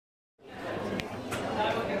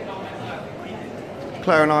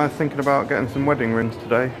Claire and I are thinking about getting some wedding rings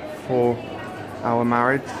today for our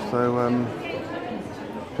marriage, so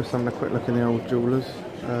just having a quick look in the old jewellers.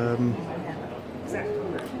 I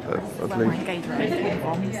believe.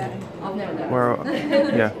 Where?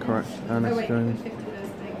 Yeah, correct. Ernest Jones.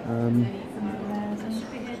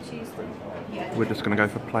 We're just going to go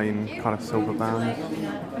for plain kind of silver bands,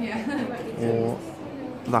 or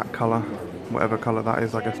that colour, whatever colour that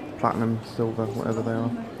is. I guess platinum, silver, whatever they are.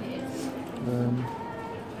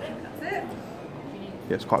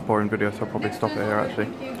 Yeah, it's quite a boring video, so I'll probably stop it here actually.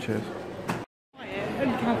 Cheers.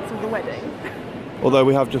 And cancel the wedding. Although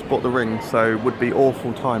we have just bought the rings, so it would be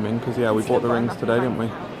awful timing, because yeah, we bought the rings today, didn't we?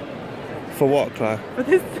 For what, Claire? For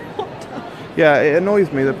this hot tub. Yeah, it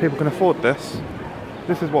annoys me that people can afford this.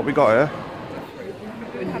 This is what we got here.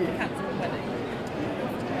 We would have to cancel the wedding.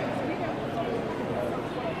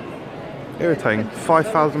 Irritating.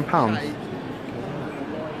 £5,000.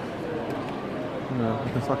 Yeah,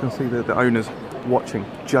 because I can see the owners watching,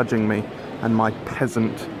 judging me and my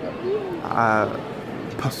peasant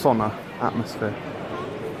persona atmosphere.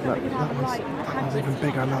 That was even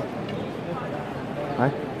bigger, look.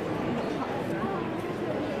 Hey?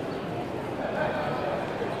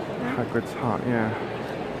 Hagrid's hut, yeah.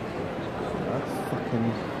 That's fucking...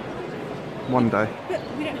 one day. But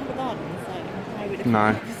we don't have a garden, so why would it?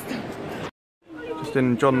 No. Just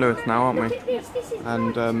in John Lewis now, aren't we?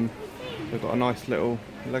 And we've got a nice little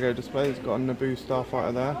Lego display. It's got a Naboo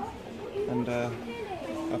starfighter there, and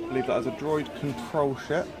I believe that is a droid control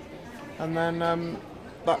ship. And then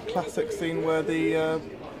that classic scene where the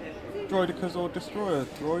droidicas or destroyer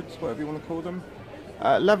droids, whatever you want to call them,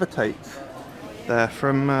 levitate there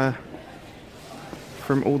from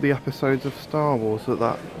all the episodes of Star Wars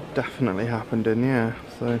that definitely happened in. Yeah,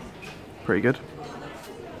 so pretty good.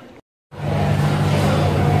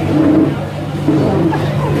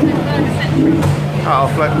 Our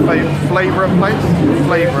favourite place,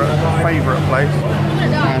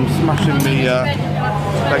 and smashing the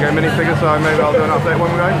Lego minifigures, so maybe I'll do an update when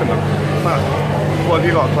we open them. So, what have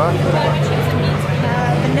you got, Claire?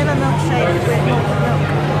 Vanilla milkshake with milk.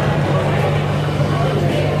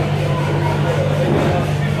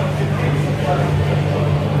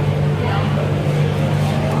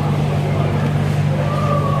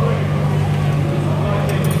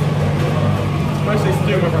 Mostly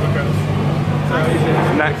stew with other bits.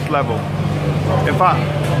 Next level. In fact,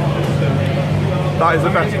 that is the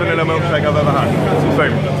best vanilla milkshake I've ever had.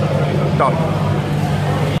 Boom. Done.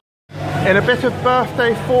 In a bit of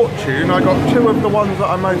birthday fortune, I got two of the ones that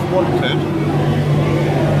I most wanted.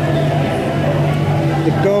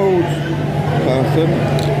 The gold person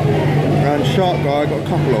and shark guy I got a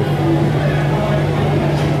couple of.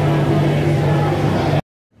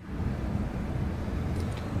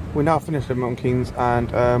 We're now finished at Milton Keynes,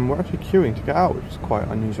 and we're actually queuing to get out, which is quite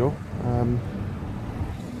unusual.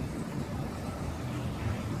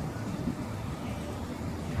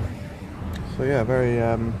 So yeah, very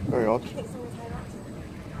odd.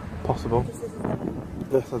 Possible.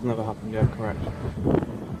 This has never happened, yeah, correct.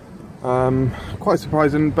 Quite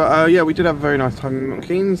surprising, but yeah, we did have a very nice time in Milton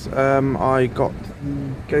Keynes. I got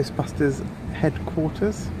Ghostbusters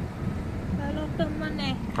headquarters.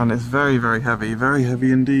 And it's very heavy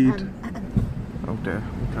indeed. Oh dear,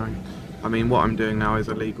 okay. I mean, what I'm doing now is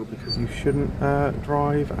illegal because you shouldn't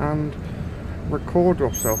drive and record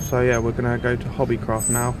yourself. So yeah, we're gonna go to Hobbycraft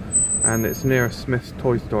now, and it's near a Smith's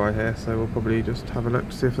toy store here, so we'll probably just have a look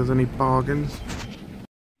to see if there's any bargains.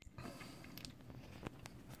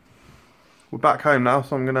 We're back home now,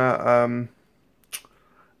 so I'm gonna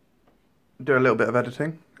do a little bit of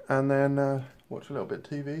editing, and then watch a little bit of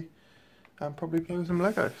TV. And probably play some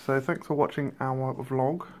Lego. So thanks for watching our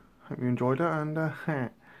vlog. Hope you enjoyed it, and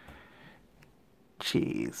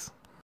cheers.